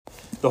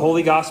The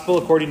Holy Gospel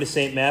according to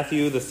St.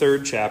 Matthew, the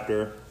 3rd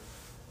chapter.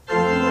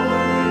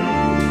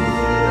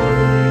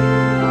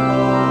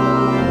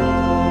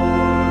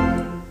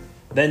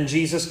 Then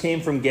Jesus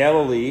came from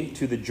Galilee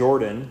to the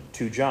Jordan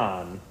to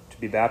John to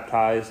be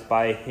baptized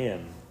by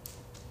him.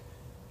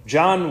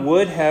 John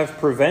would have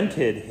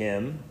prevented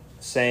him,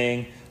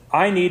 saying,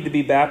 "I need to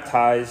be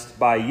baptized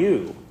by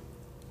you,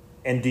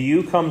 and do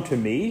you come to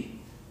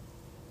me?"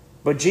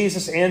 But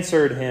Jesus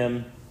answered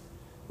him,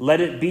 "Let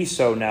it be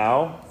so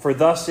now, for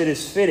thus it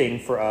is fitting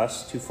for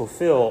us to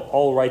fulfill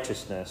all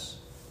righteousness."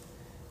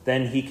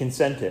 Then he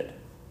consented.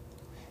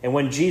 And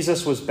when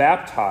Jesus was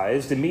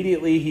baptized,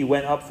 immediately he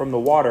went up from the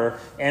water,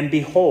 and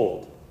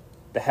behold,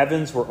 the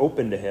heavens were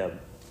opened to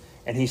him.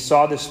 And he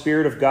saw the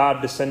Spirit of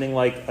God descending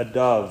like a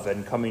dove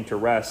and coming to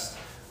rest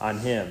on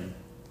him.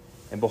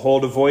 And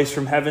behold, a voice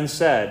from heaven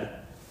said,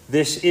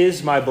 "This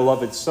is my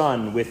beloved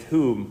Son, with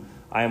whom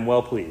I am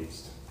well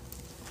pleased."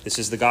 This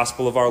is the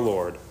gospel of our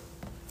Lord.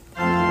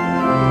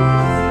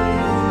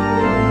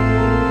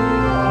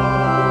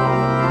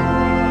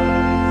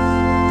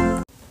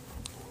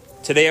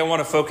 Today I want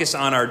to focus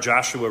on our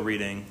Joshua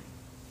reading.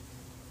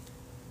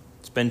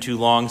 It's been too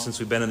long since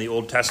we've been in the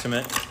Old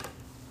Testament.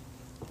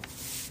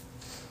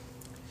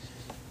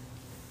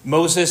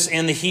 Moses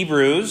and the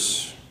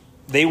Hebrews,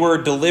 they were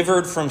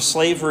delivered from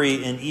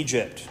slavery in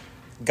Egypt.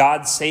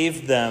 God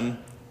saved them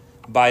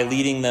by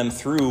leading them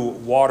through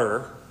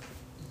water,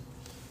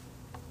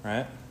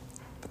 right?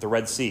 But the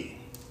Red Sea.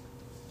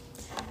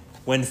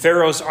 When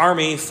Pharaoh's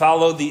army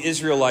followed the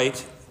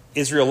Israelites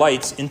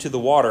into the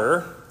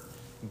water,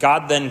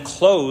 God then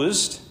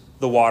closed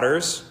the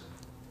waters.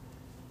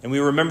 And we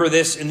remember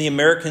this in the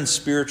American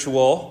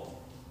spiritual.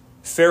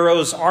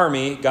 Pharaoh's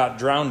army got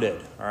drowned.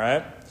 All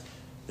right?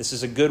 This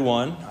is a good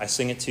one. I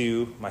sing it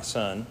to my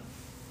son.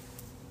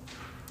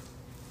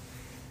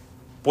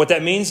 What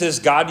that means is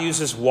God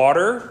uses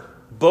water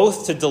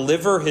both to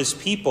deliver his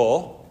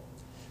people,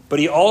 but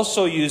he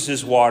also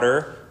uses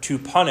water to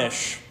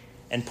punish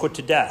and put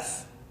to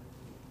death.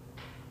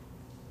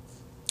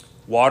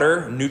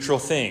 Water, neutral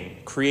thing,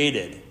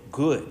 created,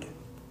 good.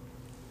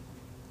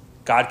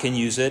 God can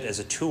use it as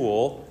a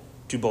tool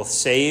to both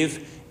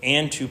save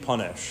and to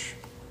punish.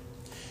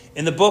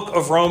 In the book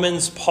of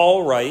Romans,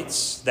 Paul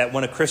writes that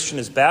when a Christian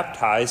is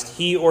baptized,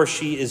 he or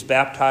she is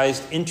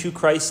baptized into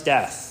Christ's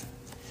death,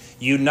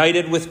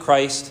 united with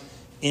Christ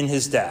in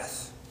his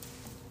death.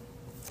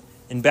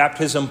 In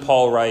baptism,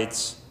 Paul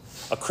writes,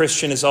 a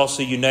Christian is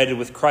also united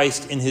with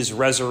Christ in his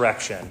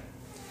resurrection,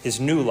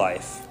 his new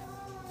life.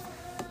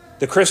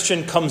 The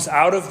Christian comes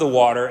out of the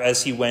water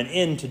as he went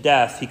into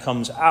death. He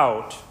comes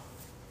out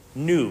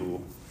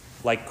new,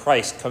 like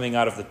Christ coming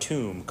out of the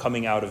tomb,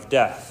 coming out of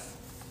death.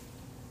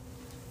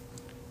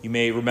 You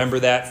may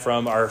remember that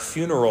from our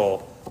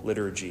funeral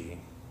liturgy.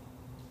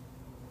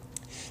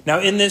 Now,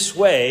 in this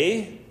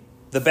way,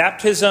 the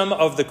baptism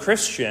of the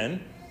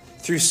Christian,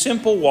 through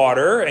simple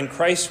water and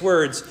Christ's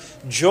words,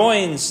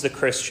 joins the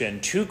Christian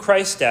to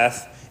Christ's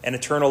death and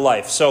eternal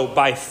life. So,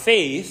 by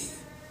faith,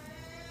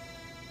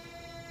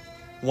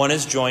 one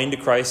is joined to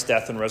Christ's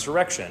death and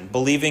resurrection,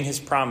 believing his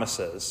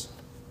promises.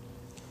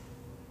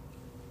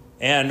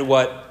 And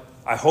what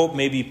I hope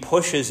maybe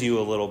pushes you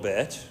a little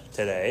bit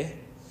today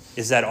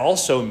is that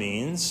also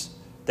means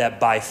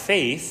that by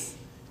faith,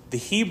 the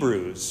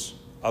Hebrews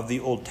of the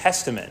Old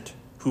Testament,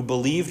 who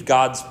believed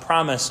God's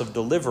promise of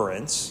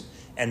deliverance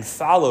and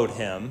followed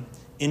him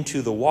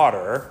into the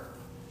water,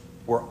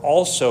 were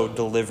also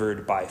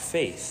delivered by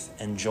faith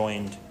and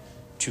joined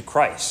to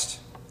Christ,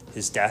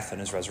 his death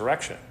and his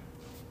resurrection.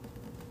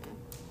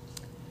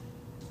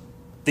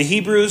 The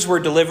Hebrews were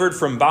delivered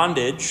from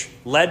bondage,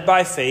 led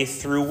by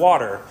faith through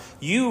water.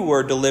 You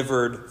were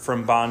delivered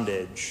from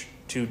bondage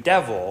to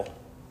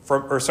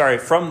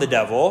from the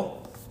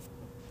devil,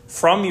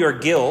 from your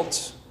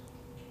guilt,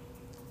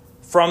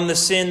 from the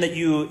sin that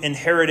you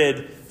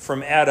inherited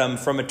from Adam,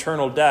 from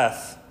eternal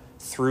death,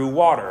 through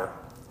water,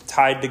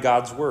 tied to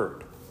God's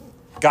word.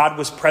 God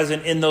was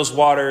present in those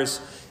waters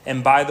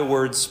and by the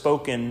words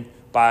spoken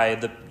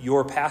by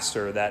your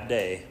pastor that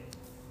day.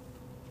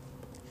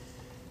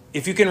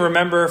 If you can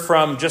remember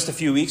from just a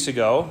few weeks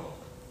ago,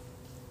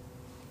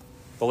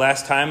 the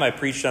last time I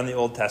preached on the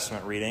Old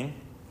Testament reading,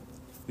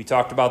 we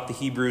talked about the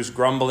Hebrews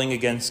grumbling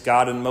against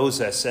God and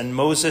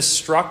Moses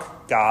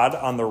struck God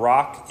on the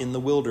rock in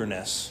the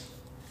wilderness.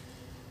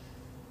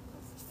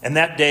 And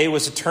that day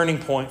was a turning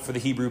point for the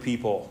Hebrew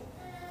people.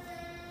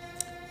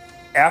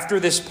 After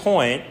this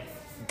point,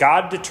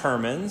 God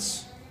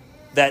determines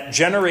that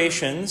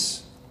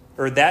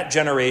that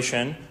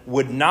generation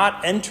would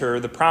not enter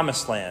the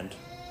promised land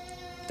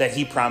that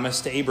he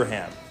promised to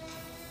Abraham.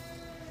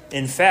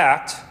 In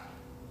fact,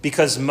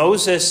 because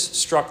Moses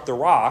struck the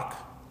rock,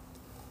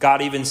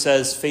 God even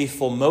says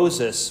faithful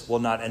Moses will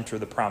not enter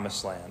the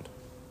promised land.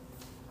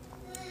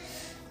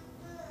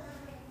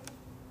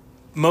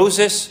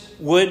 Moses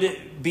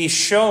would be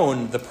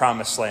shown the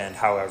promised land,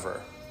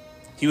 however.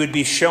 He would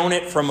be shown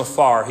it from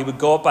afar. He would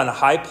go up on a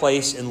high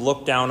place and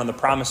look down on the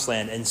promised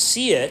land and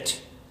see it,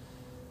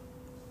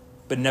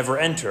 but never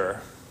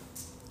enter.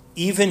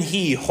 Even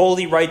he,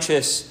 holy,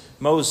 righteous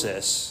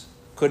Moses,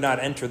 could not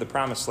enter the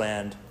promised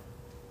land.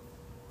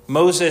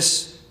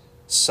 Moses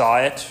saw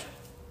it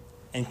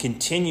and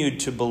continued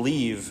to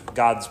believe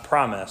God's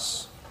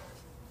promise.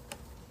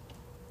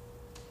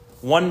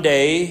 One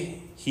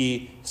day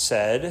he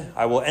said,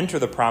 I will enter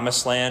the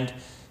promised land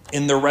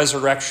in the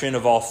resurrection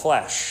of all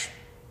flesh,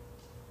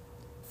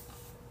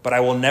 but I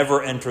will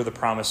never enter the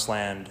promised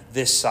land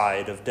this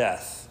side of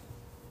death.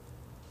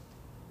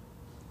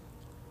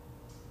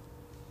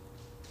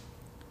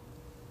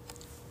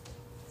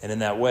 And in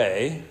that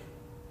way,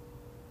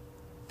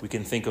 we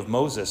can think of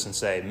Moses and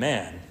say,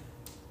 man,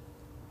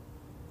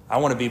 I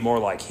want to be more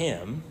like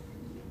him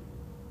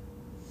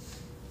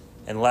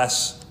and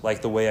less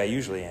like the way I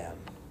usually am.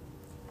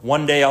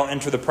 One day I'll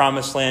enter the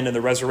promised land in the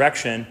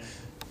resurrection,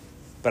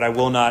 but I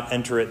will not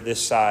enter it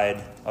this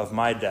side of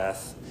my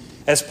death.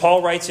 As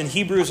Paul writes in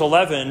Hebrews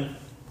 11,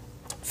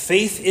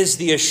 faith is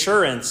the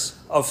assurance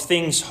of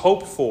things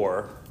hoped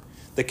for,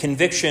 the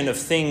conviction of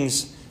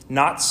things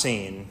not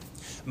seen.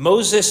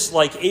 Moses,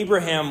 like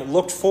Abraham,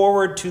 looked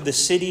forward to the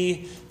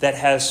city that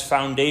has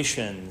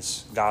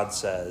foundations, God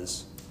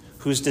says,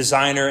 whose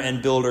designer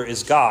and builder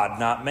is God,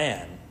 not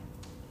man.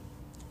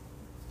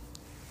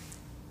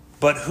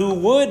 But who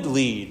would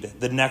lead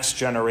the next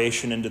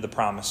generation into the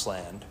promised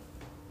land?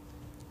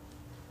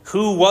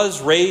 Who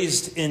was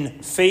raised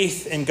in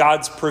faith in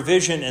God's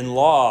provision and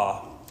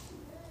law?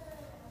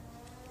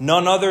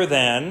 None other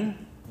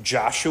than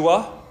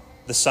Joshua,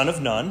 the son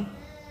of Nun,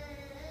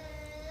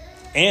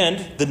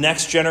 and the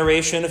next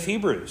generation of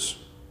Hebrews,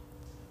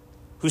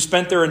 who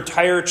spent their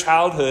entire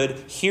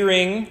childhood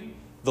hearing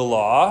the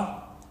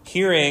law,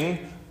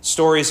 hearing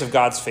stories of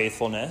God's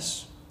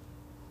faithfulness,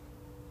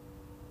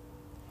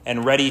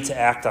 and ready to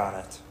act on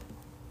it.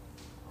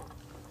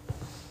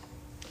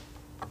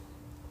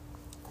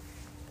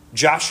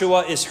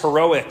 Joshua is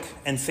heroic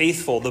and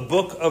faithful. The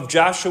book of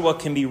Joshua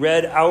can be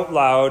read out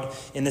loud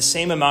in the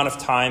same amount of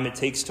time it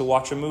takes to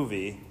watch a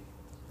movie.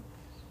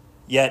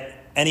 Yet,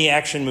 any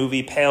action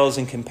movie pales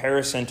in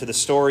comparison to the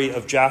story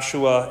of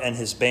Joshua and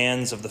his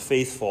bands of the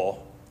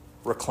faithful,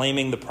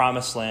 reclaiming the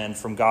promised land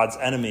from God's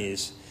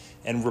enemies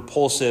and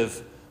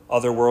repulsive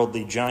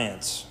otherworldly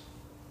giants.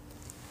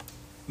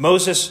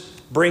 Moses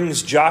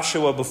brings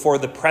Joshua before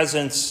the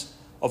presence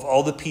of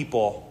all the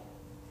people,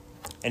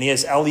 and he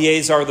has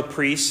Eleazar the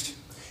priest,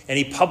 and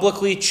he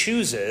publicly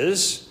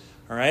chooses,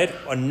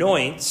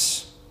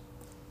 anoints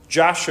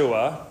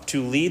Joshua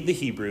to lead the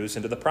Hebrews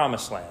into the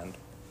promised land.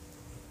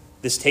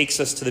 This takes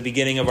us to the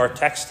beginning of our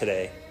text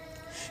today.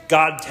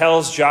 God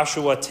tells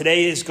Joshua,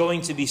 today is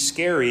going to be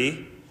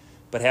scary,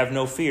 but have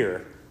no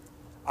fear.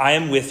 I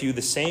am with you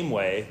the same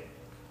way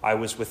I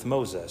was with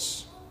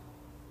Moses.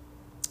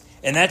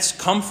 And that's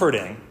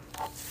comforting,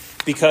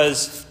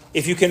 because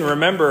if you can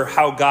remember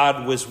how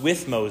God was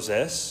with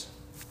Moses,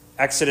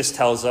 Exodus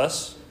tells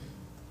us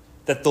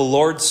that the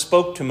Lord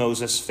spoke to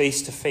Moses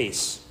face to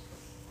face,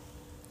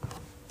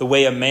 the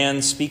way a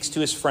man speaks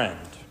to his friend.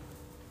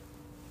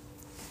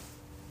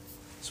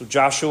 So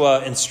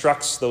Joshua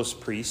instructs those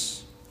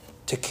priests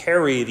to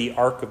carry the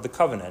Ark of the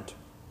Covenant,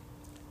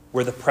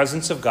 where the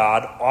presence of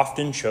God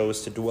often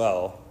chose to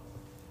dwell.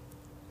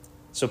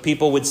 So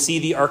people would see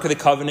the Ark of the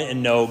Covenant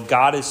and know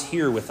God is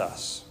here with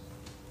us.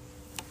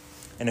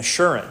 An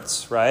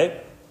assurance,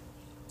 right?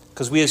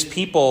 Because we as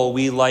people,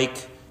 we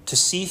like to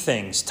see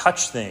things,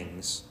 touch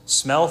things,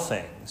 smell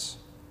things.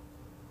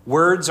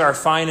 Words are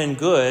fine and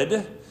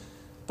good,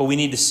 but we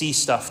need to see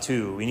stuff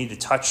too. We need to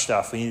touch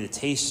stuff. We need to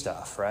taste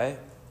stuff, right?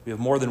 We have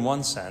more than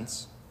one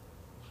sense.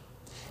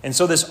 And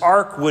so this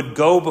ark would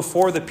go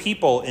before the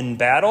people in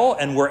battle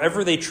and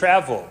wherever they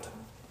traveled.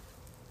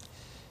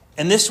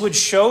 And this would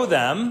show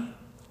them,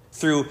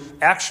 through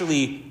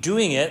actually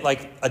doing it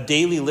like a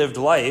daily lived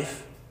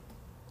life,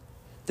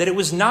 that it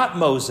was not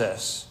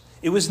Moses,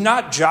 it was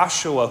not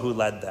Joshua who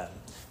led them.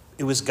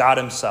 It was God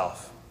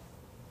himself.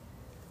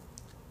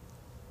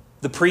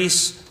 The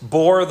priests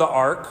bore the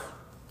ark,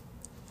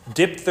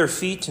 dipped their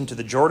feet into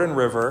the Jordan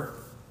River,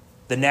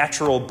 the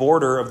natural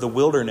border of the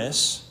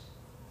wilderness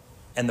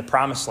and the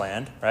promised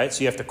land, right?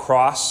 So you have to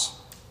cross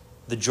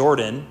the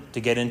Jordan to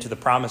get into the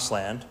promised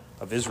land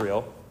of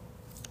Israel.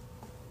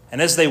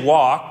 And as they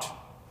walked,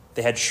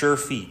 they had sure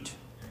feet.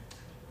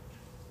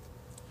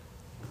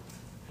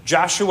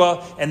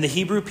 Joshua and the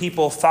Hebrew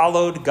people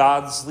followed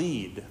God's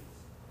lead.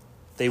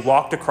 They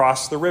walked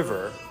across the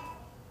river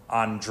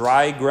on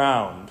dry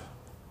ground.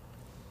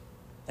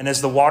 And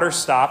as the water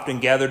stopped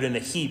and gathered in a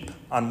heap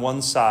on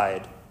one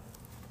side,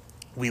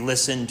 we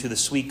listened to the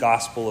sweet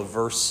gospel of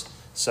verse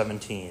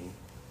 17.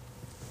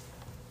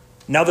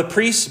 Now the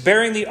priests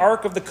bearing the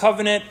ark of the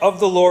covenant of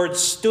the Lord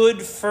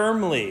stood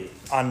firmly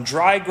on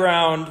dry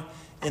ground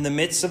in the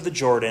midst of the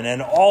Jordan,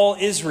 and all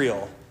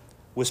Israel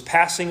was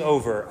passing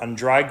over on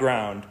dry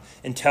ground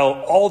until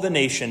all the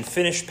nation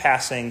finished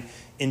passing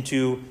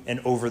into and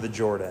over the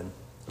Jordan.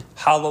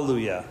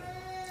 Hallelujah.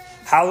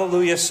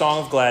 Hallelujah,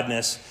 song of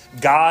gladness.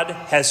 God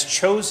has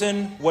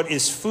chosen what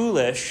is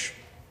foolish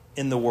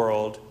in the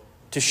world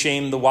to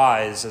shame the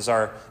wise, as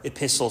our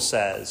epistle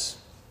says.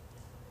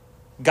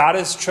 God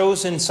has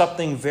chosen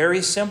something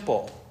very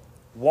simple,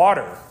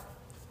 water,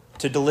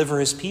 to deliver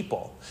his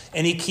people.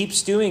 And he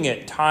keeps doing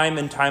it time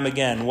and time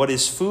again. What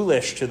is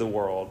foolish to the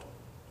world,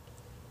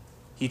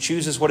 he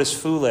chooses what is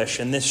foolish,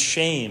 and this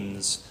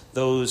shames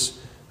those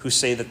who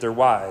say that they're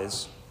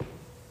wise.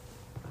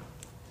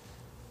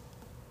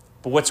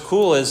 But what's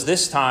cool is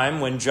this time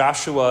when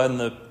Joshua and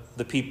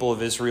the people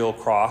of Israel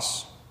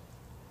cross,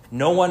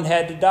 no one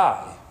had to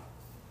die.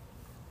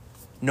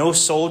 No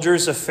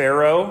soldiers of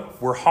Pharaoh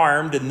were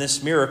harmed in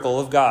this miracle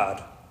of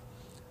God.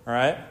 All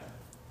right?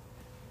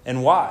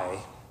 And why?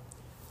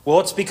 Well,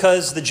 it's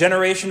because the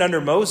generation under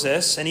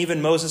Moses, and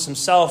even Moses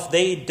himself,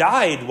 they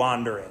died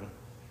wandering.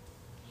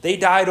 They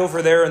died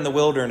over there in the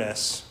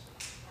wilderness,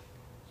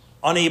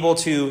 unable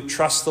to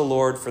trust the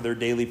Lord for their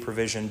daily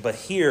provision. But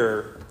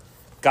here,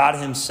 God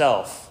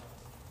himself,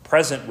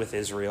 present with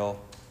Israel,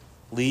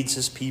 leads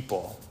his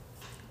people.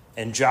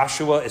 And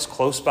Joshua is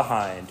close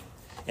behind,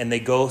 and they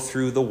go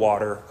through the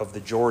water of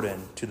the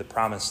Jordan to the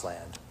promised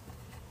land.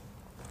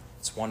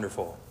 It's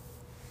wonderful.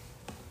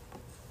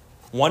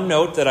 One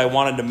note that I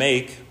wanted to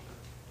make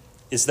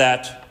is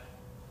that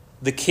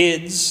the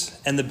kids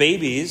and the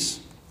babies,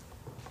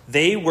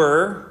 they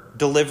were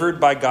delivered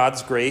by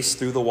God's grace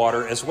through the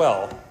water as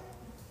well.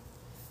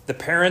 The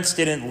parents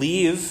didn't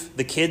leave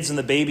the kids and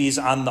the babies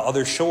on the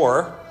other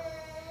shore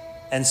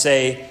and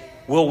say,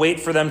 we'll wait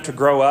for them to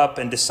grow up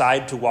and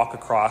decide to walk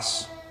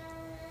across.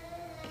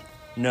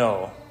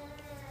 No,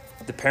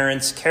 the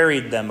parents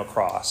carried them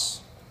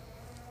across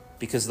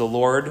because the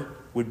Lord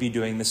would be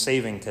doing the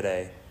saving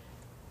today.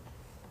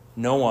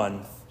 No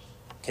one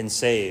can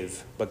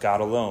save but God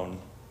alone,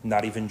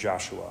 not even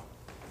Joshua.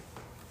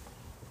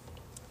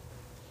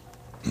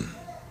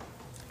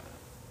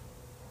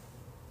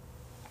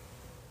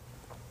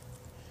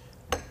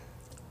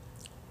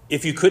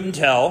 If you couldn't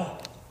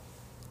tell,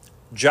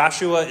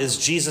 Joshua is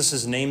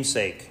Jesus'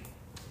 namesake.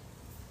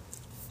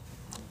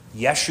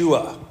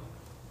 Yeshua,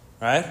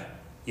 right?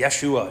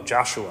 Yeshua,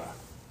 Joshua,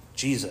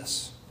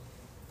 Jesus,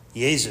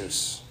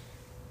 Jesus.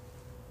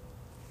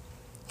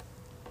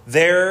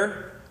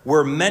 There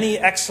were many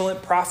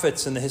excellent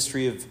prophets in the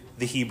history of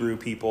the Hebrew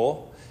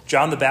people.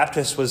 John the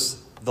Baptist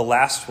was the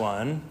last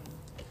one,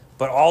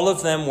 but all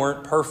of them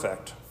weren't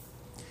perfect.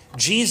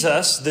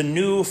 Jesus, the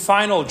new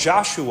final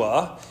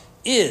Joshua,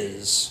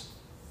 is.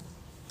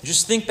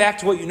 Just think back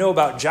to what you know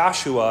about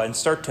Joshua and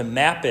start to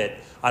map it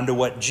onto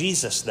what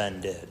Jesus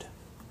then did.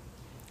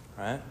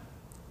 Right?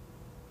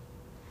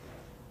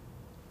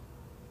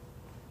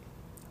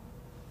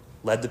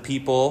 Led the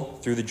people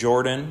through the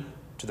Jordan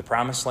to the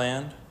promised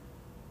land.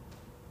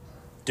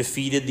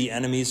 Defeated the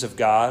enemies of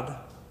God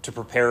to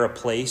prepare a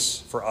place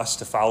for us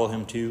to follow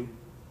him to.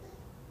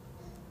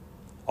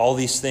 All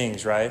these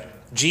things, right?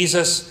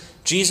 Jesus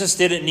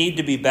didn't need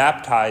to be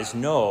baptized.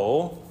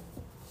 No,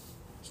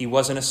 he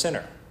wasn't a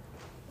sinner.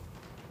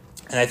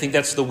 And I think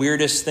that's the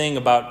weirdest thing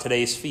about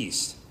today's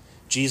feast.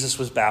 Jesus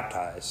was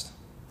baptized.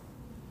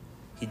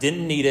 He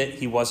didn't need it.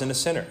 He wasn't a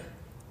sinner.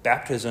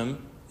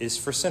 Baptism is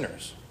for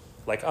sinners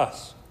like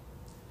us.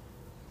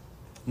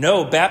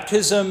 No,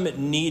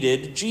 baptism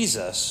needed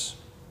Jesus,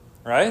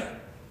 right?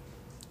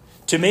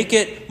 To make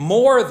it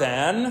more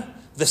than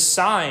the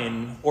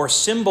sign or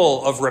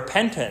symbol of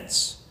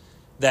repentance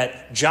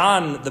that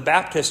John the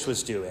Baptist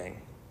was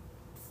doing.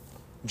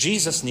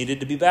 Jesus needed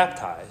to be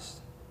baptized.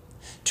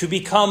 To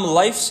become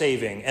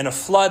life-saving and a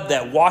flood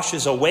that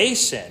washes away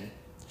sin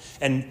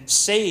and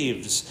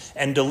saves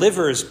and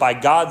delivers by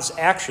God's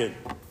action,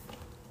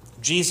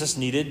 Jesus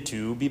needed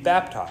to be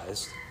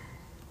baptized.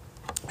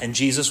 And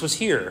Jesus was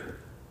here.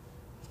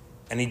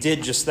 And he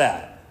did just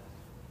that.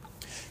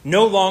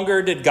 No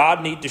longer did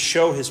God need to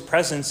show his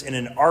presence in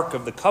an Ark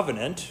of the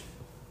Covenant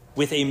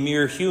with a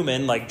mere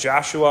human like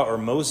Joshua or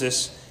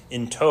Moses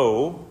in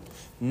tow.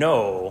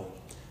 No,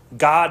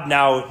 God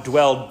now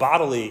dwelled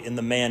bodily in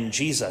the man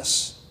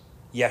Jesus,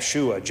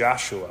 Yeshua,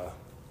 Joshua.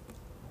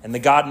 And the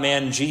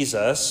God-man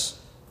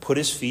Jesus put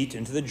his feet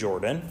into the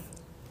Jordan,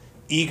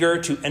 eager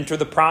to enter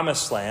the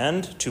promised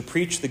land to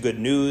preach the good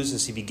news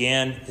as he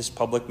began his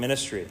public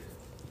ministry.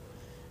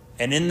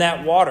 And in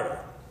that water,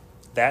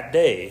 that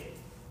day,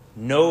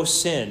 no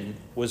sin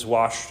was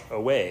washed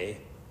away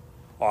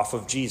off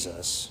of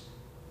Jesus.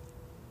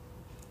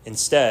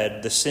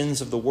 Instead, the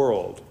sins of the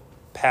world,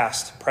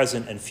 past,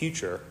 present, and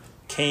future,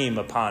 came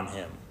upon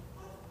him.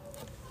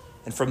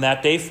 And from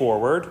that day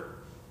forward,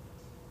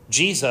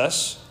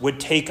 Jesus would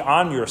take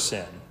on your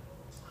sin.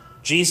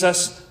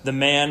 Jesus, the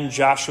man,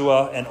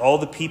 Joshua, and all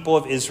the people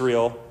of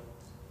Israel,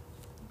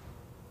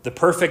 the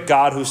perfect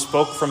God who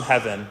spoke from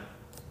heaven,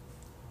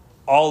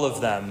 all of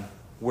them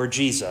were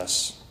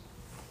Jesus.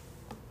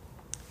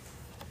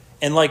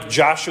 And like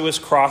Joshua's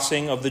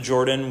crossing of the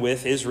Jordan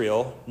with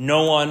Israel,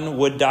 no one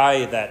would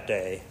die that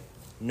day.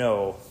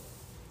 No.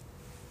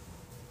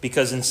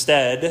 Because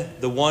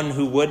instead, the one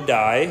who would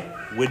die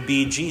would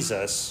be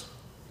Jesus.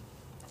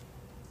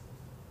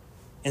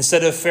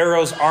 Instead of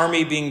Pharaoh's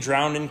army being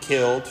drowned and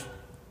killed,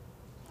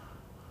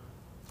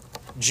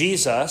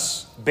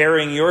 Jesus,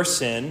 bearing your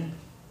sin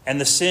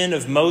and the sin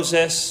of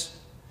Moses,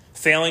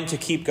 failing to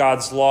keep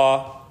God's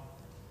law,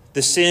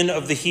 the sin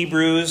of the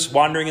Hebrews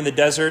wandering in the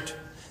desert,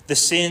 the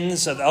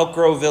sins of Elk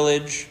Grove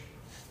Village,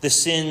 the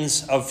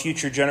sins of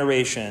future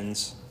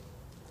generations,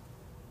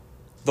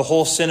 the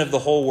whole sin of the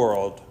whole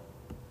world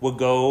would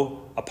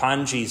go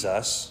upon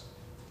Jesus,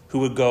 who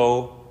would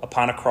go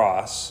upon a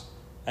cross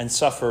and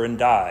suffer and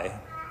die.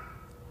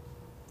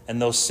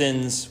 And those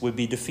sins would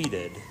be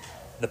defeated,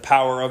 the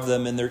power of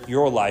them in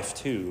your life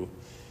too.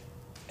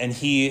 And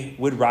he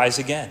would rise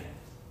again.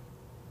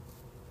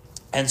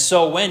 And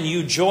so when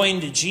you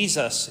joined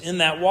Jesus in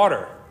that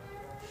water,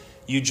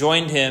 you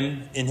joined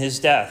him in his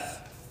death.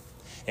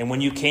 And when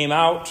you came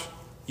out,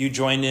 you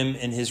joined him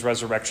in his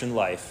resurrection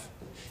life.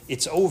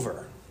 It's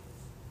over.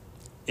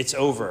 It's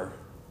over.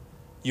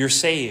 You're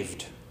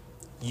saved.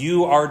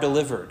 You are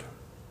delivered.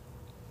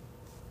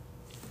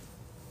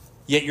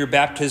 Yet your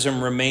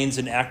baptism remains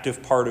an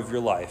active part of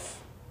your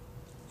life.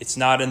 It's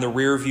not in the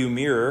rearview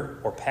mirror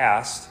or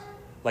past,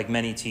 like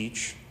many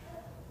teach.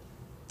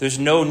 There's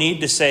no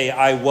need to say,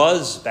 I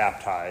was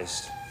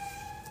baptized.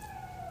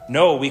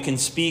 No, we can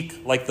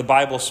speak like the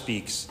Bible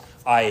speaks.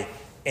 I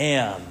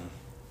am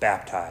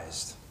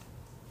baptized.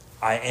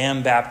 I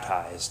am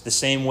baptized. The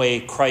same way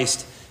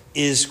Christ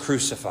is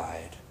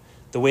crucified.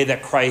 The way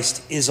that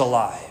Christ is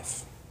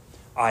alive.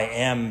 I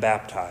am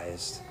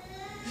baptized.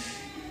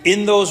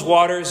 In those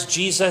waters,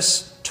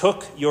 Jesus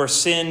took your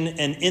sin,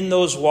 and in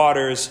those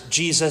waters,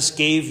 Jesus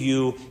gave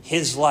you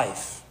his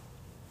life.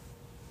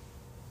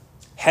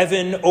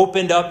 Heaven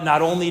opened up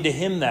not only to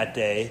him that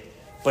day,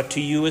 but to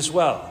you as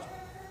well.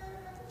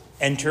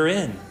 Enter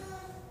in.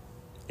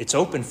 It's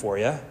open for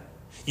you.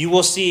 You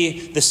will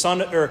see the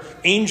Son or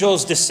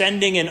angels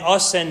descending and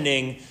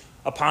ascending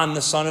upon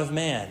the Son of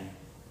Man.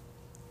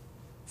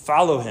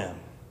 Follow him.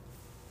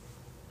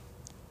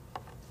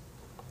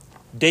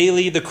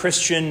 Daily, the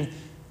Christian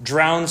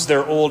drowns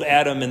their old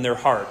Adam in their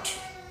heart.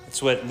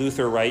 That's what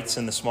Luther writes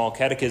in the Small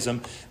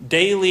Catechism.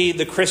 Daily,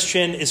 the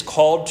Christian is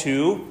called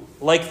to,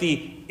 like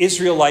the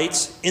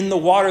Israelites in the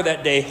water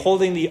that day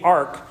holding the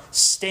ark,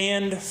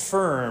 stand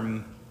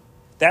firm.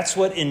 That's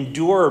what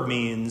endure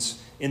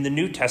means in the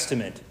New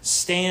Testament.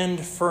 Stand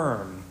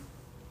firm.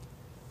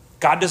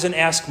 God doesn't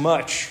ask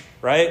much,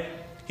 right?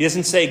 He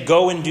doesn't say,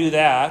 go and do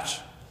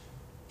that.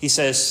 He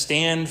says,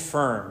 stand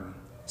firm.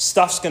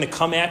 Stuff's going to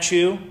come at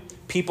you.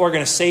 People are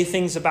going to say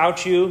things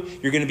about you.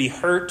 You're going to be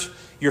hurt.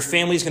 Your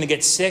family's going to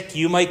get sick.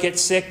 You might get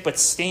sick, but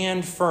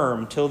stand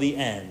firm till the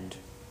end.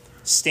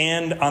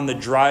 Stand on the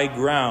dry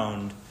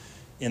ground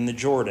in the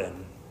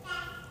Jordan.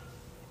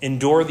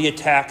 Endure the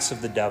attacks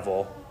of the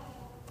devil.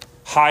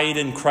 Hide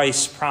in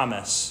Christ's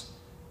promise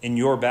in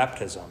your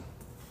baptism.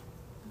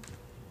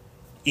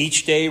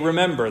 Each day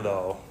remember,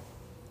 though,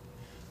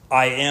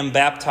 I am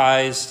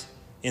baptized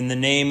in the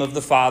name of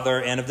the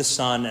Father and of the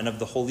Son and of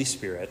the Holy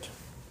Spirit.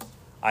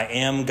 I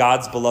am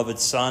God's beloved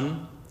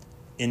Son,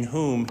 in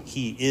whom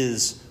he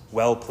is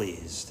well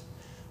pleased.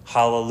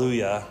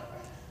 Hallelujah.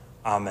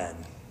 Amen.